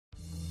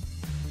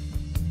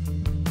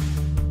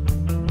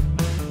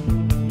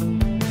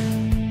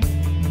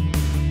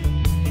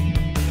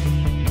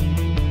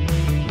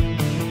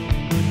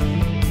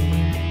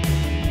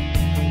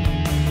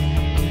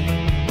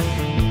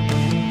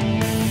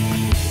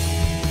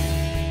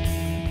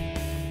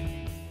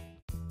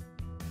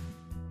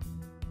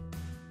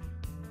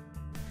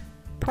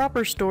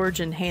Proper storage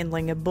and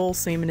handling of bull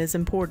semen is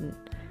important.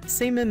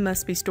 Semen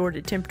must be stored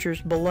at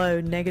temperatures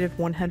below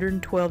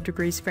 -112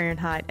 degrees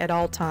Fahrenheit at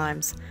all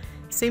times.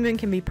 Semen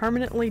can be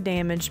permanently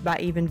damaged by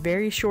even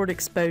very short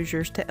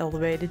exposures to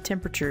elevated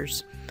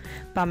temperatures.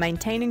 By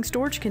maintaining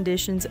storage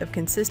conditions of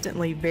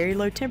consistently very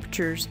low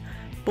temperatures,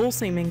 bull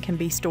semen can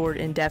be stored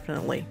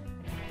indefinitely.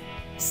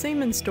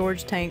 Semen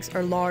storage tanks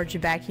are large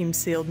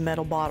vacuum-sealed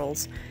metal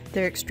bottles.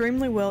 They're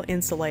extremely well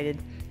insulated.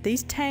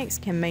 These tanks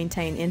can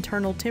maintain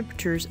internal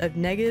temperatures of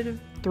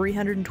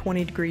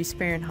 -320 degrees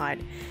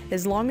Fahrenheit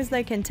as long as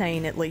they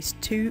contain at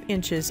least 2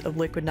 inches of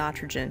liquid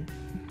nitrogen.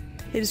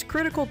 It is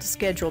critical to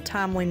schedule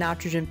timely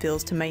nitrogen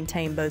fills to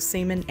maintain both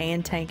semen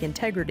and tank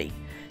integrity.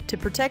 To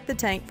protect the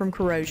tank from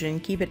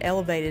corrosion, keep it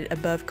elevated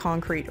above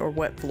concrete or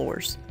wet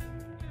floors.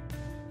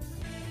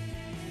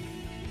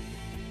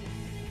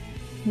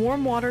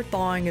 Warm water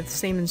thawing of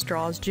semen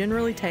straws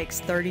generally takes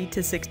 30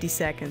 to 60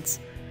 seconds.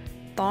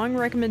 Thawing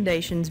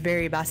recommendations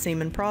vary by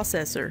semen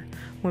processor.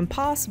 When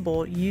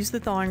possible, use the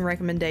thawing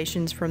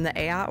recommendations from the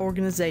AI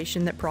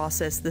organization that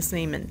processed the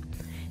semen.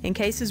 In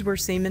cases where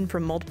semen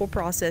from multiple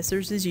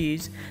processors is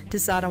used,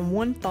 decide on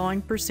one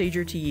thawing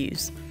procedure to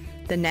use.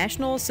 The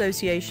National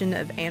Association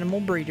of Animal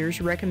Breeders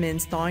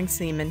recommends thawing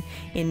semen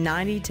in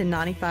 90 to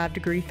 95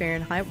 degree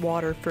Fahrenheit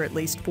water for at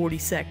least 40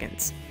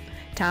 seconds.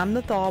 Time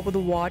the thaw with a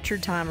watch or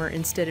timer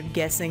instead of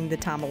guessing the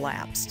time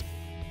elapsed.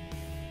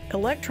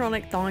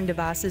 Electronic thawing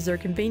devices are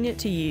convenient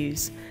to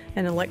use.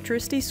 An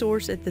electricity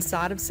source at the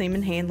site of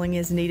semen handling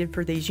is needed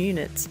for these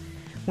units.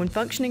 When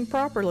functioning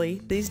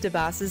properly, these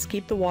devices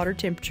keep the water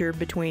temperature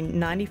between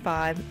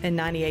 95 and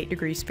 98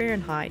 degrees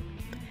Fahrenheit.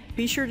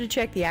 Be sure to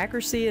check the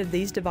accuracy of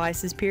these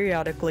devices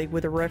periodically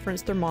with a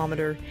reference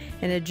thermometer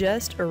and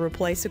adjust or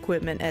replace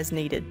equipment as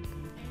needed.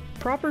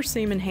 Proper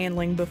semen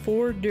handling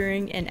before,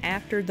 during, and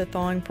after the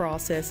thawing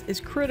process is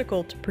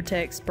critical to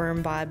protect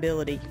sperm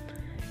viability.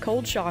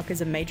 Cold shock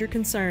is a major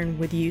concern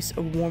with use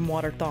of warm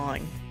water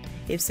thawing.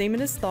 If semen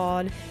is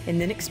thawed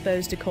and then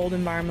exposed to cold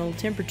environmental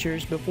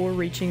temperatures before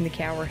reaching the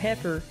cow or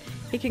heifer,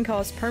 it can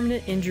cause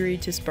permanent injury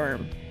to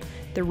sperm.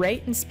 The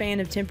rate and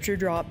span of temperature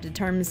drop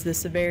determines the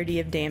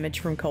severity of damage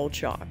from cold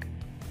shock.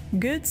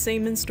 Good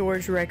semen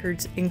storage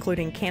records,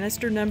 including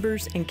canister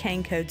numbers and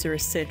cane codes, are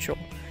essential.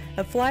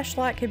 A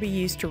flashlight can be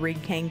used to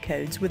read cane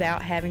codes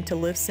without having to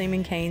lift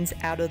semen canes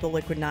out of the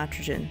liquid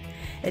nitrogen.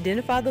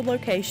 Identify the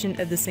location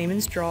of the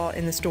semen straw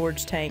in the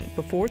storage tank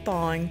before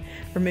thawing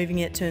or moving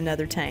it to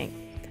another tank.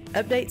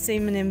 Update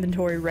semen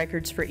inventory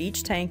records for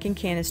each tank and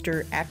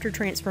canister after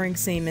transferring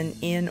semen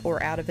in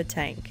or out of a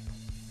tank.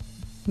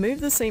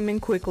 Move the semen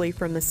quickly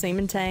from the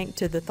semen tank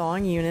to the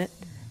thawing unit,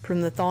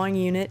 from the thawing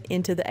unit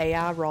into the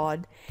AI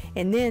rod,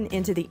 and then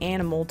into the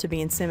animal to be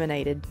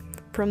inseminated.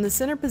 From the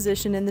center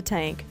position in the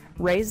tank,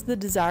 raise the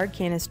desired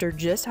canister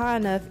just high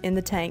enough in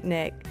the tank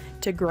neck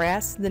to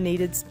grasp the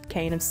needed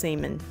cane of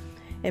semen.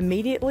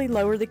 Immediately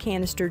lower the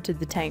canister to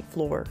the tank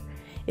floor.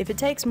 If it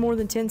takes more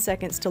than 10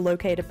 seconds to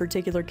locate a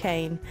particular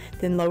cane,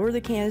 then lower the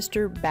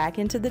canister back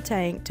into the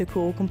tank to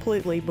cool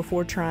completely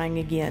before trying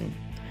again.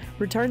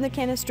 Return the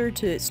canister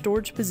to its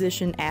storage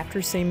position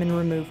after semen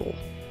removal.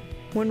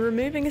 When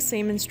removing a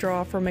semen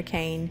straw from a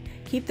cane,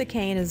 keep the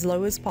cane as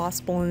low as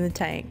possible in the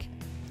tank.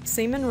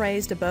 Semen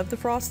raised above the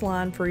frost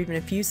line for even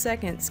a few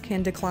seconds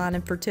can decline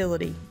in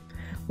fertility.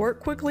 Work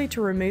quickly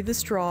to remove the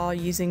straw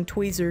using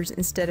tweezers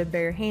instead of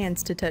bare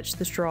hands to touch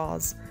the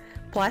straws.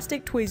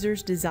 Plastic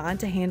tweezers designed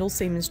to handle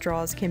semen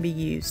straws can be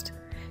used.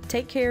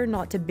 Take care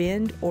not to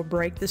bend or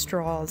break the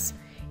straws.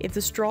 If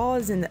the straw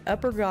is in the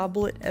upper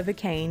goblet of a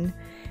cane,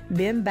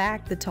 bend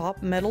back the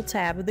top metal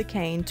tab of the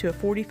cane to a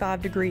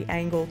 45-degree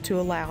angle to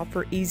allow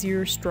for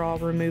easier straw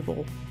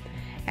removal.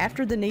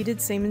 After the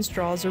needed semen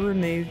straws are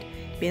removed,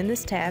 bend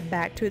this tab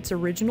back to its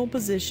original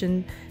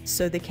position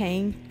so the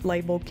cane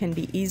label can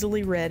be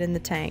easily read in the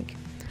tank.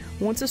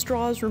 Once a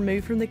straw is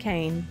removed from the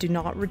cane, do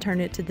not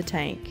return it to the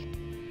tank.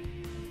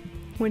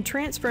 When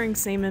transferring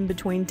semen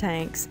between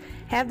tanks,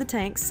 have the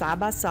tanks side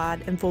by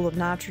side and full of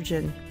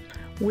nitrogen.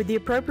 With the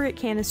appropriate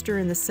canister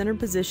in the center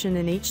position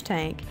in each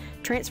tank,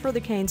 transfer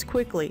the canes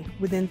quickly,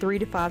 within 3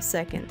 to 5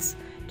 seconds.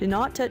 Do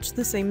not touch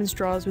the semen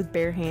straws with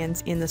bare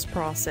hands in this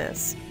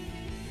process.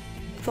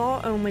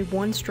 Thaw only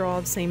one straw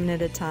of semen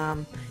at a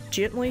time.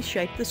 Gently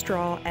shake the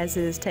straw as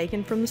it is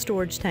taken from the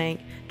storage tank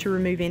to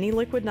remove any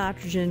liquid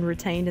nitrogen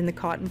retained in the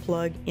cotton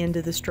plug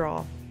into the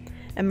straw.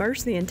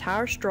 Immerse the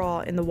entire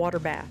straw in the water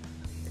bath.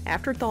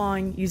 After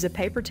thawing, use a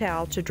paper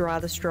towel to dry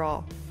the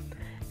straw.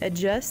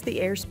 Adjust the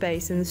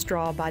airspace in the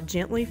straw by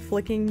gently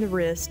flicking the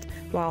wrist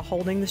while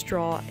holding the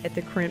straw at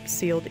the crimped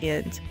sealed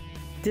end.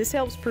 This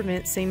helps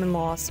prevent semen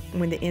loss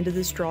when the end of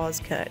the straw is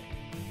cut.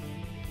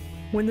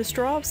 When the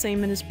straw of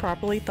semen is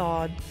properly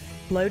thawed,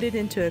 load it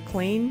into a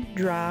clean,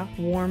 dry,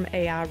 warm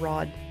AI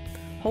rod.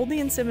 Hold the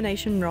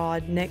insemination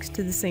rod next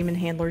to the semen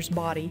handler's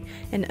body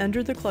and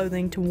under the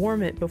clothing to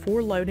warm it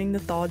before loading the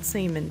thawed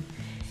semen,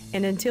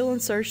 and until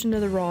insertion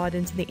of the rod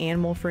into the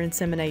animal for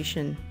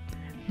insemination.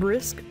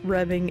 Brisk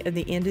rubbing of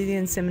the end of the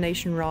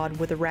insemination rod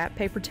with a wrapped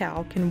paper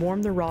towel can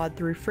warm the rod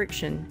through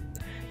friction.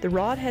 The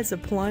rod has a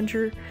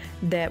plunger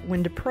that,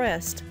 when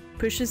depressed,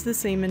 pushes the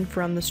semen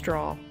from the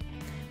straw.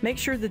 Make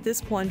sure that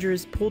this plunger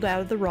is pulled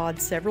out of the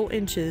rod several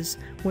inches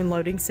when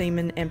loading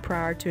semen and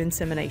prior to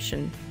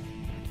insemination.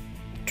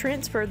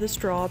 Transfer the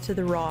straw to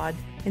the rod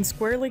and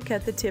squarely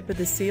cut the tip of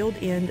the sealed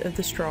end of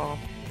the straw.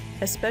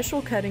 A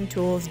special cutting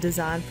tool is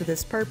designed for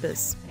this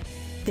purpose.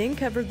 Then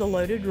cover the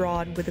loaded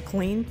rod with a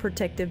clean,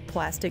 protective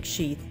plastic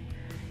sheath.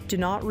 Do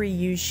not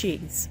reuse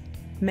sheaths.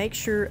 Make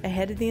sure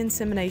ahead of the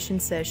insemination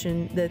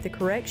session that the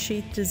correct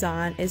sheath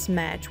design is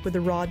matched with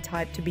the rod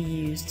type to be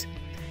used.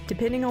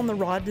 Depending on the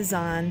rod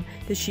design,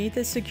 the sheath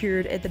is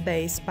secured at the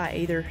base by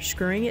either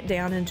screwing it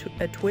down into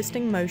a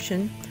twisting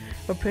motion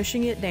or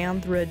pushing it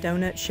down through a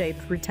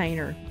donut-shaped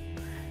retainer.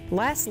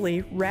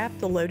 Lastly, wrap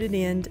the loaded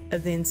end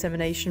of the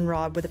insemination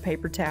rod with a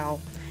paper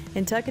towel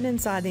and tuck it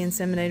inside the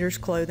inseminator's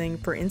clothing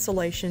for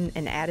insulation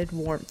and added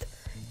warmth.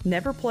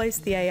 Never place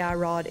the AI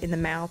rod in the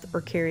mouth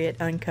or carry it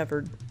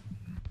uncovered.